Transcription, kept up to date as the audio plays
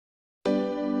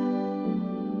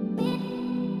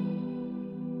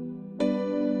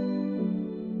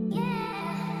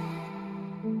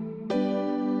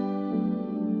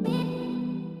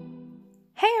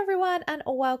and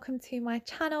welcome to my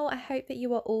channel. I hope that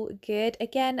you are all good.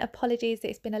 Again, apologies that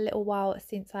it's been a little while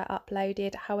since I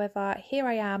uploaded. However, here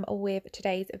I am with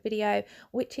today's video,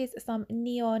 which is some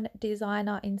neon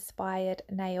designer inspired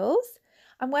nails.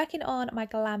 I'm working on my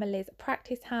Glamour Liz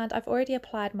practice hand. I've already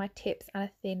applied my tips and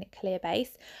a thin clear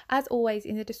base. As always,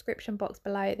 in the description box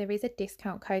below, there is a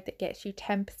discount code that gets you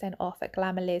 10% off at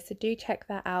Glamour Liz. So do check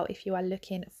that out if you are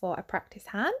looking for a practice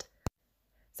hand.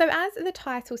 So as the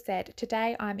title said,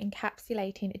 today I'm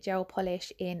encapsulating gel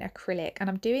polish in acrylic, and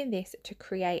I'm doing this to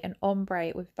create an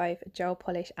ombre with both gel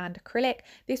polish and acrylic.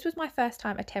 This was my first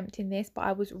time attempting this, but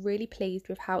I was really pleased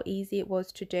with how easy it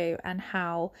was to do and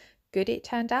how good it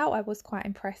turned out. I was quite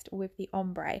impressed with the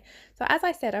ombre. So as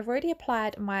I said, I've already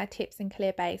applied my tips and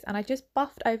clear base, and I just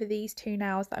buffed over these two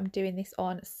nails that I'm doing this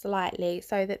on slightly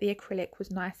so that the acrylic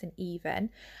was nice and even.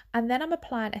 And then I'm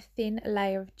applying a thin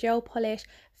layer of gel polish,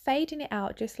 fading it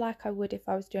out just like I would if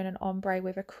I was doing an ombre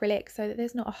with acrylic, so that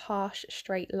there's not a harsh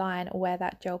straight line where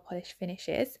that gel polish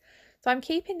finishes. So I'm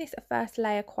keeping this first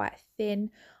layer quite thin.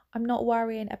 I'm not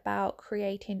worrying about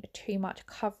creating too much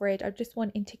coverage. I'm just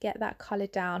wanting to get that colour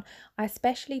down. I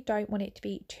especially don't want it to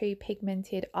be too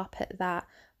pigmented up at that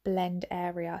blend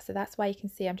area. So that's why you can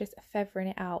see I'm just feathering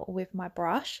it out with my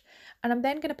brush. And I'm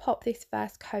then going to pop this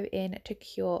first coat in to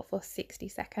cure for 60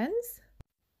 seconds.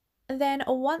 And then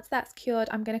once that's cured,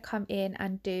 I'm going to come in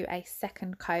and do a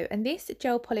second coat. And this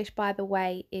gel polish, by the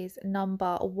way, is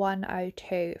number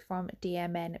 102 from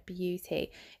DMN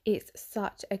Beauty. It's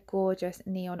such a gorgeous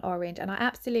neon orange, and I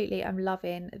absolutely am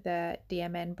loving the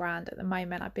DMN brand at the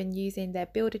moment. I've been using their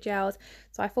builder gels,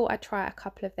 so I thought I'd try a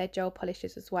couple of their gel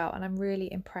polishes as well, and I'm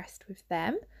really impressed with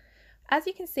them. As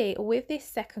you can see, with this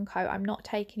second coat, I'm not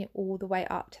taking it all the way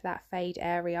up to that fade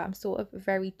area. I'm sort of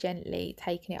very gently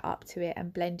taking it up to it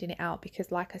and blending it out, because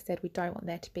like I said, we don't want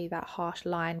there to be that harsh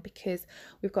line because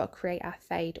we've got to create our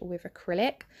fade with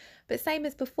acrylic. But same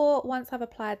as before, once I've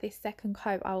applied this second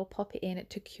coat, I will pop it in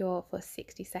to cure for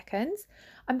 60 seconds.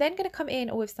 I'm then going to come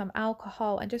in with some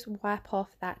alcohol and just wipe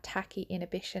off that tacky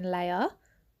inhibition layer.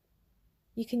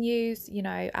 You can use,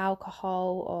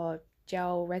 alcohol or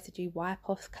gel residue wipe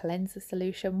off cleanser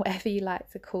solution, whatever you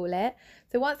like to call it.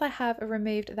 So once I have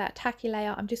removed that tacky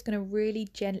layer, I'm just going to really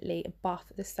gently buff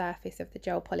the surface of the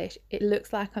gel polish. It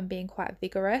looks like I'm being quite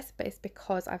vigorous, but it's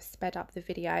because I've sped up the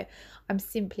video. I'm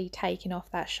simply taking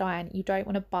off that shine. You don't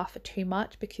want to buff too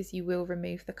much because you will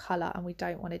remove the colour, and we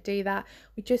don't want to do that.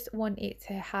 We just want it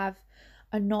to have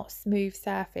a not smooth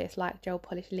surface like gel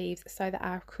polish leaves, so that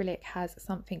our acrylic has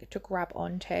something to grab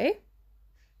onto.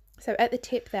 So at the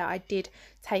tip there, I did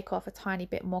take off a tiny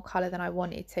bit more colour than I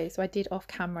wanted to. So I did off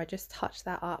camera just touch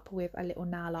that up with a little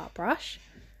nail art brush.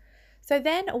 So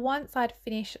then once I'd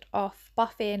finished off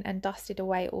buffing and dusted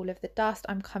away all of the dust,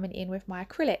 I'm coming in with my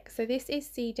acrylic. So this is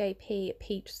CJP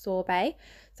Peach Sorbet.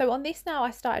 So on this now, I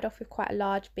started off with quite a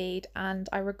large bead and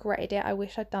I regretted it. I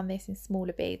wish I'd done this in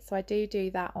smaller beads. So I do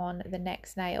that on the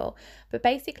next nail. But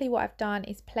basically what I've done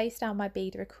is placed down my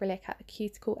bead of acrylic at the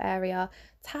cuticle area,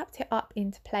 tapped it up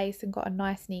into place and got a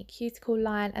nice neat cuticle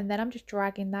line. And then I'm just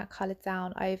dragging that colour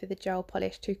down over the gel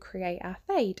polish to create our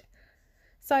fade.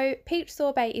 So Peach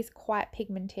Sorbet is quite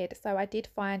pigmented, so I did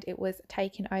find it was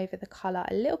taking over the colour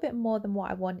a little bit more than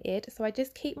what I wanted. So I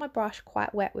just keep my brush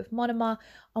quite wet with monomer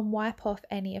and wipe off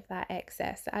any of that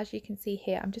excess. So as you can see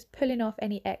here, I'm just pulling off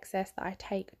any excess that I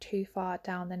take too far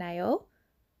down the nail.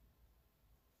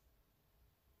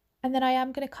 And then I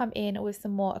am going to come in with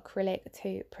some more acrylic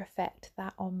to perfect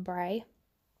that ombre.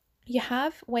 You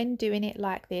have, when doing it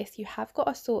like this, you have got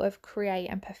to sort of create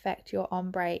and perfect your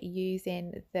ombre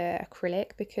using the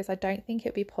acrylic, because I don't think it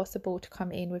would be possible to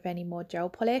come in with any more gel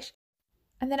polish.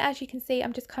 And then as you can see,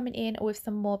 I'm just coming in with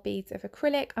some more beads of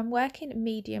acrylic. I'm working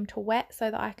medium to wet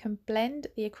so that I can blend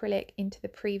the acrylic into the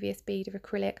previous bead of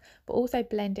acrylic, but also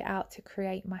blend it out to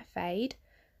create my fade.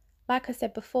 Like I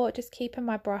said before, just keeping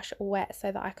my brush wet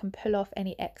so that I can pull off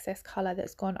any excess colour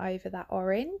that's gone over that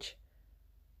orange.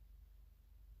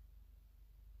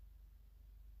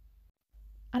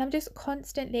 And I'm just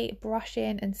constantly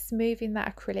brushing and smoothing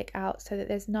that acrylic out so that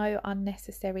there's no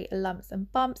unnecessary lumps and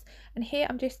bumps. And here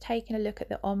I'm just taking a look at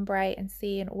the ombre and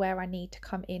seeing where I need to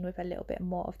come in with a little bit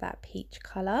more of that peach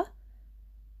colour.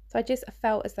 So I just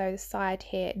felt as though the side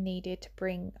here I needed to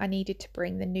bring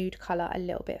the nude colour a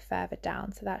little bit further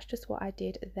down. So that's just what I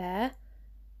did there.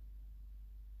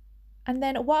 And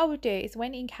then what I will do is,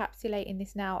 when encapsulating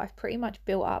this now, I've pretty much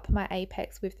built up my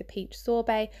apex with the Peach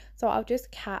Sorbet, so I'll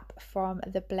just cap from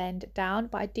the blend down,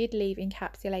 but I did leave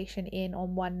encapsulation in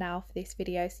on one nail for this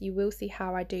video, so you will see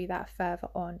how I do that further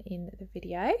on in the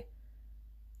video.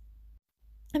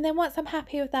 And then once I'm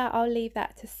happy with that, I'll leave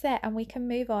that to set and we can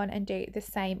move on and do the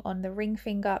same on the ring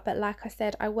finger. But like I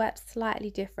said, I worked slightly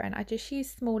different. I just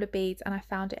used smaller beads and I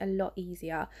found it a lot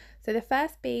easier. So the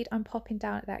first bead, I'm popping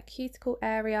down at that cuticle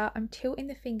area. I'm tilting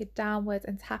the finger downwards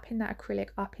and tapping that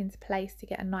acrylic up into place to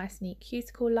get a nice neat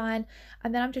cuticle line.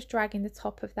 And then I'm just dragging the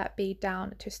top of that bead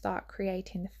down to start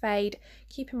creating the fade,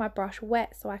 keeping my brush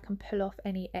wet so I can pull off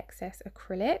any excess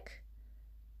acrylic.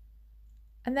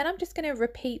 And then I'm just going to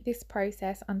repeat this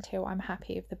process until I'm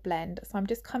happy with the blend. So I'm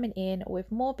just coming in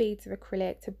with more beads of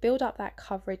acrylic to build up that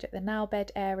coverage at the nail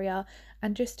bed area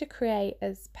and just to create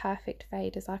as perfect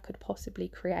fade as I could possibly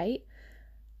create.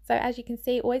 So as you can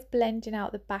see, always blending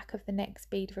out the back of the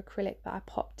next bead of acrylic that I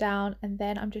pop down, and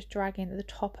then I'm just dragging the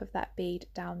top of that bead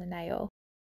down the nail.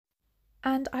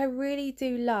 And I really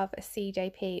do love a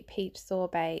CJP Peach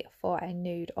Sorbet for a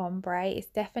nude ombre. It's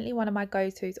definitely one of my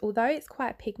go-tos. Although it's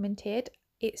quite pigmented,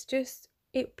 it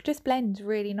just blends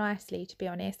really nicely, to be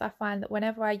honest. I find that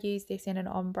whenever I use this in an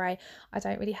ombre, I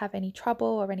don't really have any trouble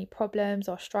or any problems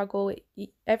or struggle.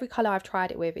 Every colour I've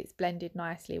tried it with, it's blended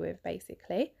nicely with,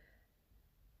 basically.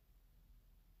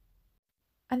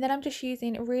 And then I'm just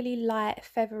using really light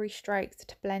feathery strokes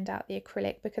to blend out the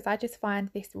acrylic, because I just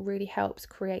find this really helps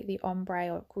create the ombre,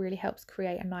 or really helps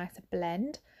create a nicer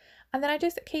blend. And then I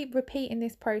just keep repeating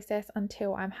this process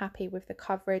until I'm happy with the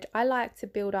coverage. I like to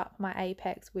build up my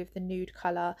apex with the nude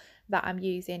colour that I'm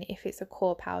using if it's a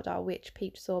core powder, which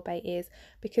Peach Sorbet is,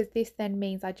 because this then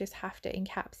means I just have to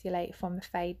encapsulate from the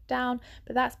fade down.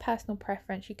 But that's personal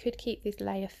preference. You could keep this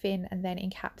layer thin and then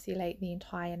encapsulate the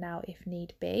entire nail if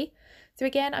need be. So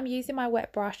again, I'm using my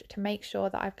wet brush to make sure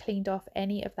that I've cleaned off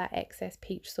any of that excess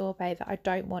Peach Sorbet that I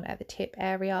don't want at the tip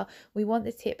area. We want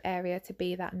the tip area to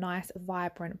be that nice,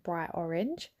 vibrant, bright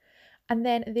orange. And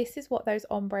then this is what those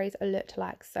ombres looked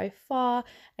like so far.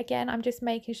 Again, I'm just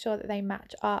making sure that they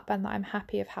match up and that I'm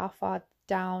happy with how far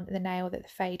down the nail that the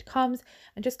fade comes,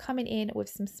 and just coming in with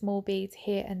some small beads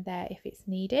here and there if it's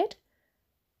needed.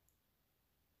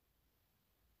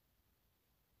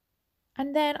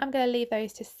 And then I'm going to leave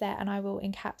those to set and I will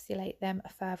encapsulate them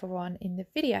further on in the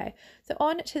video. So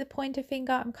on to the pointer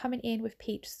finger, I'm coming in with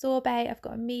Peach Sorbet. I've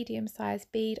got a medium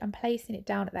sized bead. I'm placing it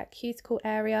down at that cuticle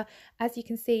area. As you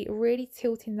can see, really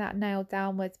tilting that nail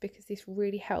downwards, because this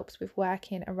really helps with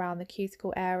working around the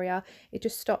cuticle area. It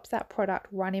just stops that product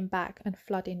running back and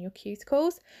flooding your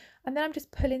cuticles. And then I'm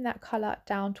just pulling that colour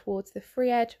down towards the free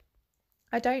edge.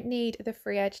 I don't need the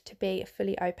free edge to be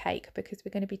fully opaque because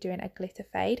we're going to be doing a glitter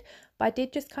fade, but I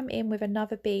did just come in with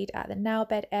another bead at the nail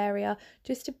bed area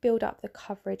just to build up the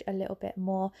coverage a little bit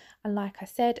more. And like I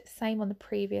said, same on the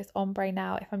previous ombre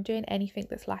nail, if I'm doing anything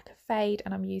that's like a fade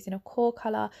and I'm using a core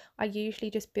colour, I usually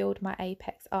just build my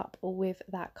apex up with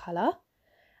that colour.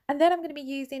 And then I'm going to be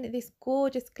using this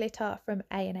gorgeous glitter from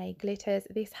A&A Glitters.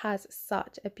 This has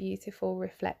such a beautiful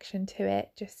reflection to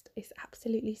it. Just, it's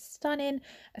absolutely stunning,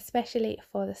 especially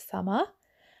for the summer.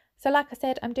 So like I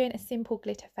said, I'm doing a simple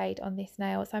glitter fade on this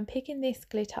nail. So I'm picking this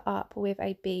glitter up with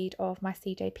a bead of my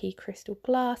CJP Crystal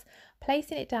Glass,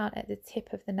 placing it down at the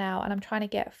tip of the nail, and I'm trying to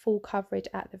get full coverage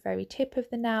at the very tip of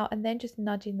the nail, and then just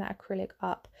nudging that acrylic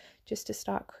up just to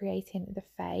start creating the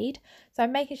fade. So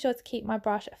I'm making sure to keep my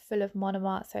brush full of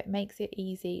monomer so it makes it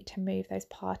easy to move those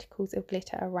particles of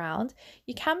glitter around.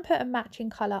 You can put a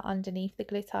matching colour underneath the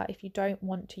glitter if you don't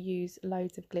want to use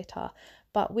loads of glitter.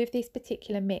 But with this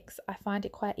particular mix, I find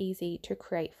it quite easy to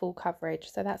create full coverage.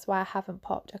 So that's why I haven't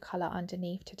popped a colour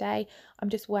underneath today. I'm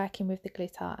just working with the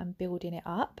glitter and building it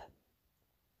up.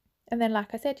 And then,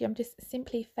 like I said, I'm just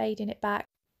simply fading it back.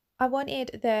 I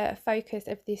wanted the focus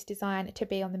of this design to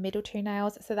be on the middle two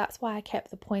nails, so that's why I kept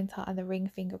the pointer and the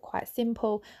ring finger quite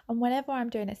simple. And whenever I'm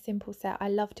doing a simple set, I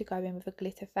love to go in with a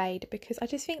glitter fade because I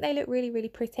just think they look really, really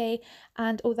pretty.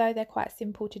 And although they're quite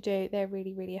simple to do, they're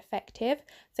really, really effective.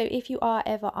 So if you are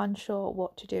ever unsure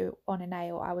what to do on a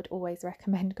nail, I would always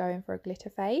recommend going for a glitter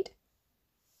fade.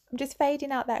 I'm just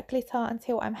fading out that glitter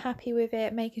until I'm happy with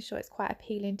it, making sure it's quite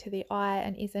appealing to the eye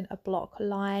and isn't a block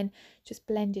line. Just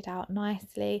blend it out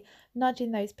nicely,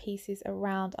 nudging those pieces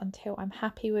around until I'm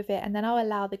happy with it, and then I'll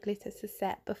allow the glitter to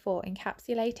set before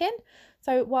encapsulating.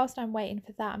 So whilst I'm waiting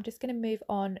for that, I'm just going to move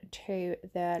on to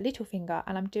the little finger,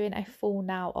 and I'm doing a full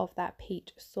now of that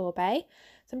Peach Sorbet.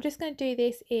 So I'm just going to do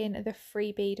this in the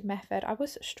free bead method. I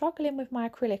was struggling with my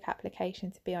acrylic application,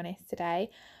 to be honest, today.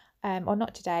 Or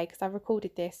not today, because I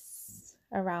recorded this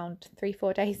around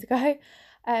 3-4 days ago.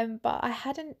 But I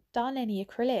hadn't done any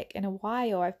acrylic in a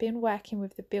while. I've been working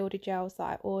with the builder gels that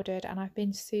I ordered, and I've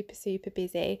been super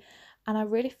busy, and I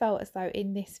really felt as though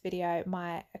in this video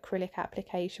my acrylic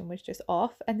application was just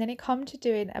off, and then it come to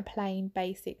doing a plain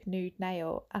basic nude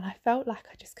nail and I felt like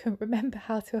I just couldn't remember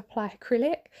how to apply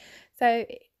acrylic. So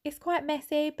it's quite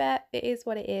messy, but it is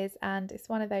what it is, and it's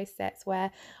one of those sets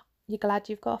where you're glad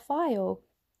you've got a file.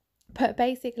 But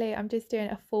basically I'm just doing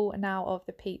a full now of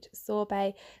the peach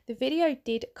sorbet. The video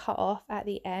did cut off at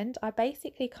the end. I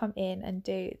basically come in and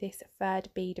do this third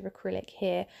bead of acrylic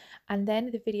here, and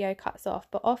then the video cuts off,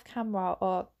 but off camera,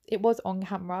 or it was on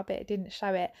camera but it didn't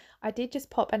show it, I did just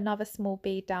pop another small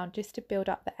bead down just to build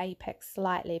up the apex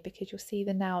slightly, because you'll see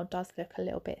the nail does look a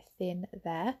little bit thin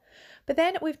there. But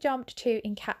then we've jumped to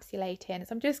encapsulating, so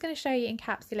I'm just going to show you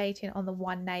encapsulating on the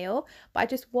one nail, but I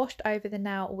just washed over the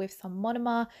nail with some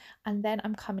monomer, and then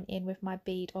I'm coming in with my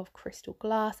bead of crystal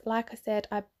glass. Like I said,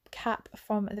 I cap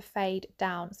from the fade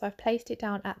down, so I've placed it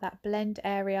down at that blend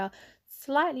area,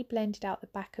 slightly blended out the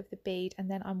back of the bead, and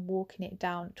then I'm walking it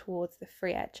down towards the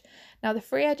free edge. Now the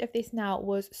free edge of this nail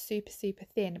was super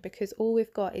thin, because all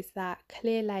we've got is that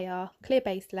clear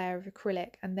base layer of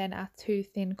acrylic, and then our two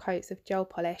thin coats of gel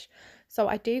polish. So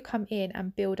I do come in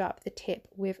and build up the tip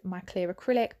with my clear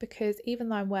acrylic, because even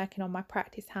though I'm working on my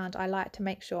practice hand, I like to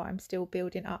make sure I'm still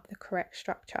building up the correct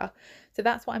structure. So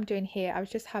that's what I'm doing here. I was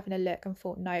just having a look and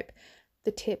thought, nope,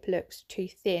 the tip looks too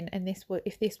thin, and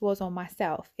if this was on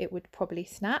myself, it would probably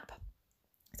snap.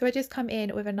 So I just come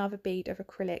in with another bead of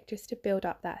acrylic just to build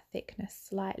up that thickness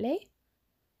slightly.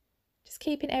 Just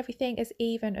keeping everything as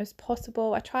even as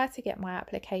possible. I try to get my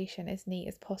application as neat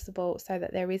as possible so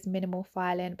that there is minimal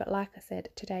filing, but like I said,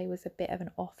 today was a bit of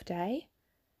an off day.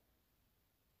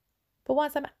 But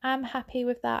once I'm happy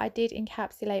with that, I did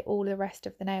encapsulate all the rest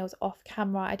of the nails off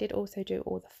camera. I did also do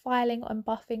all the filing and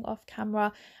buffing off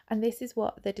camera, and this is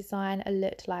what the design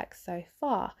looked like so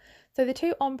far. So the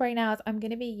two ombre nails, I'm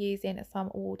going to be using some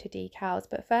water decals,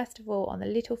 but first of all on the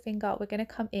little finger we're going to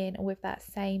come in with that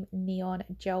same neon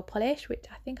gel polish, which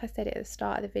I think I said it at the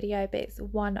start of the video, but it's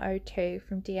 102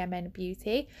 from DMN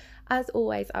Beauty. As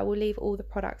always, I will leave all the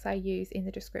products I use in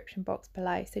the description box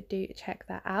below, so do check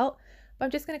that out. I'm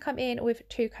just going to come in with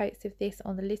 2 coats of this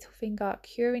on the little finger,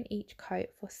 curing each coat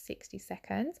for 60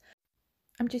 seconds.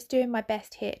 I'm just doing my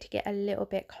best here to get a little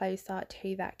bit closer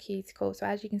to that cuticle. So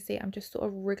as you can see, I'm just sort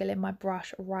of wriggling my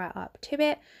brush right up to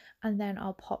it, and then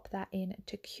I'll pop that in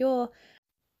to cure.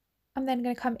 I'm then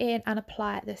going to come in and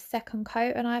apply the second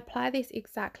coat, and I apply this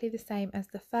exactly the same as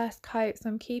the first coat, so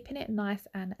I'm keeping it nice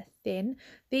and thin.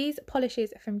 These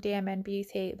polishes from DMN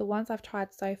Beauty, the ones I've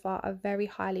tried so far, are very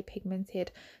highly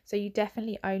pigmented, so you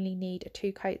definitely only need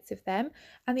 2 coats of them.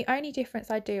 And the only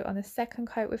difference I do on the second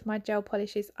coat with my gel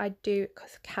polishes, I do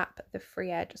cap the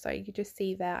free edge, so you can just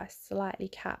see there I slightly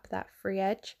cap that free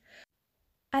edge.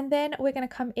 And then we're going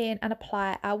to come in and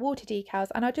apply our water decals,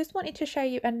 and I just wanted to show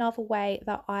you another way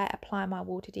that I apply my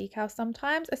water decals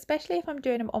sometimes, especially if I'm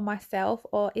doing them on myself,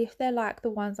 or if they're like the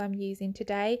ones I'm using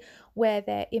today where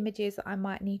they're images that I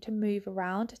might need to move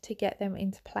around to get them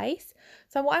into place.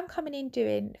 So what I'm coming in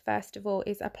doing first of all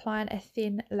is applying a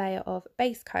thin layer of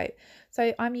base coat.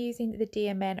 So I'm using the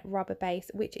DMN rubber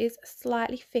base, which is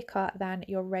slightly thicker than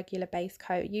your regular base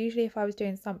coat. Usually if I was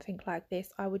doing something like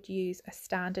this, I would use a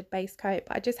standard base coat,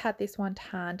 but I just had this one to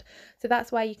hand, so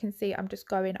that's why you can see I'm just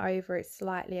going over it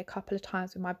slightly a couple of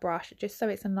times with my brush, just so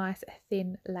it's a nice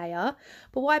thin layer.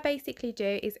 But what I basically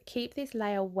do is keep this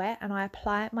layer wet, and I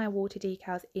apply my water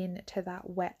decals into that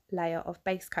wet layer of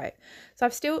base coat. So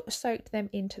I've still soaked them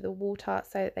into the water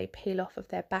so that they peel off of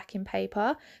their backing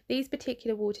paper. These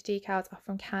particular water decals are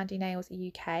from Candy Nails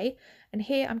UK, and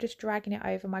here I'm just dragging it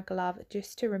over my glove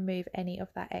just to remove any of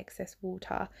that excess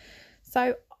water.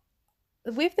 So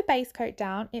with the base coat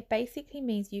down, it basically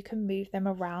means you can move them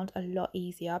around a lot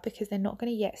easier because they're not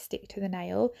going to yet stick to the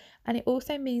nail, and it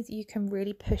also means you can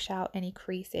really push out any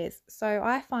creases. So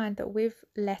I find that with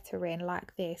lettering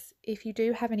like this, if you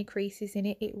do have any creases in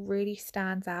it, it really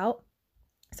stands out.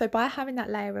 So by having that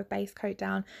layer of base coat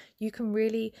down, you can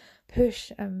really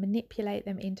push and manipulate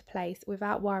them into place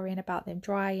without worrying about them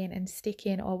drying and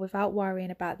sticking, or without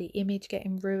worrying about the image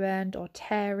getting ruined or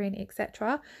tearing,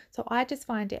 etc. So I just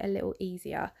find it a little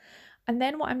easier. And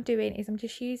then what I'm doing is I'm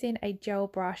just using a gel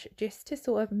brush just to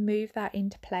sort of move that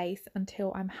into place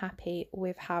until I'm happy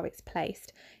with how it's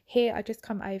placed. Here I just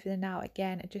come over the nail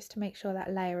again just to make sure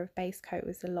that layer of base coat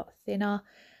was a lot thinner.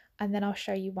 and then I'll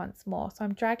show you once more. So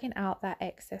I'm dragging out that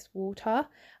excess water,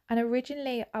 and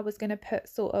originally I was going to put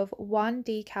sort of one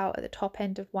decal at the top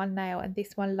end of one nail and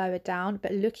this one lower down,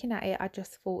 but looking at it I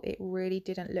just thought it really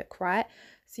didn't look right.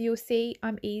 So you'll see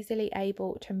I'm easily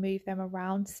able to move them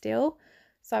around still.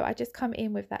 So I just come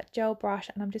in with that gel brush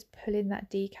and I'm just pulling that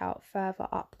decal further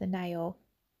up the nail.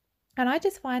 And I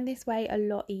just find this way a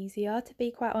lot easier, to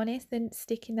be quite honest, than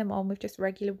sticking them on with just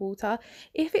regular water.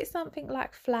 If it's something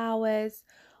like flowers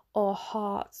or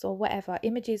hearts or whatever,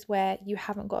 images where you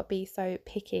haven't got to be so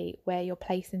picky where you're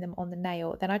placing them on the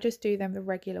nail, then I just do them the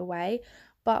regular way.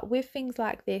 But with things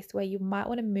like this where you might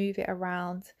want to move it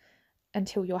around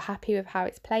until you're happy with how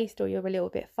it's placed, or you're a little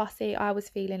bit fussy. I was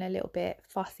feeling a little bit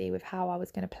fussy with how I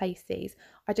was going to place these.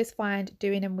 I just find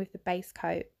doing them with the base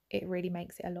coat, it really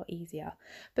makes it a lot easier.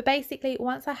 But basically,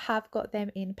 once I have got them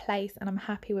in place and I'm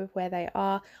happy with where they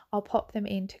are, I'll pop them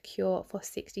in to cure for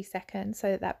 60 seconds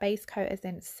so that base coat has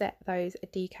then set those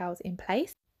decals in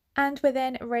place. And we're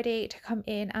then ready to come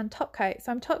in and top coat.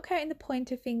 So I'm top coating the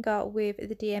pointer finger with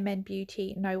the DMN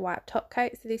Beauty No Wipe top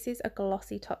coat. So this is a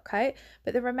glossy top coat,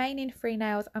 but the remaining 3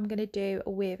 nails I'm going to do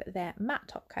with their matte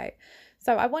top coat.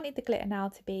 So I wanted the glitter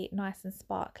nail to be nice and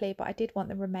sparkly, but I did want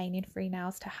the remaining 3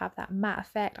 nails to have that matte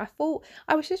effect. I thought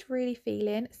I was just really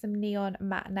feeling some neon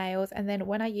matte nails, and then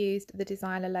when I used the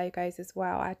designer logos as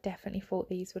well, I definitely thought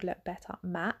these would look better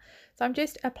matte. So I'm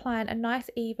just applying a nice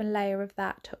even layer of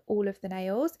that to all of the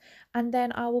nails, and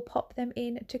then I will pop them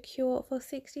in to cure for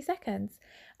 60 seconds.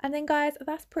 And then guys,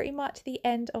 that's pretty much the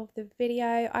end of the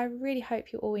video. I really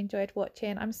hope you all enjoyed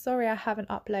watching. I'm sorry I haven't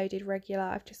uploaded regular.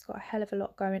 I've just got a hell of a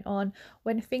lot going on.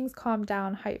 When things calm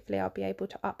down, hopefully I'll be able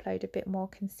to upload a bit more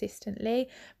consistently.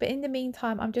 But in the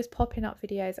meantime, I'm just popping up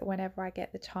videos whenever I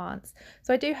get the chance.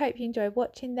 So I do hope you enjoy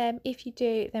watching them. If you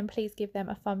do, then please give them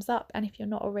a thumbs up. And if you're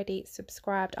not already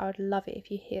subscribed, I would love it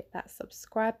if you hit that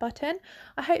subscribe button.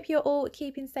 I hope you're all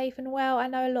keeping safe and well. I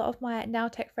know a lot of my nail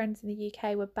tech friends in the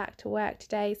UK were back to work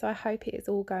today, so I hope it is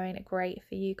all going great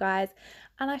for you guys,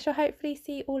 and I shall hopefully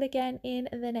see you all again in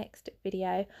the next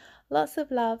video. Lots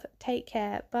of love, take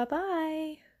care, bye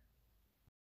bye.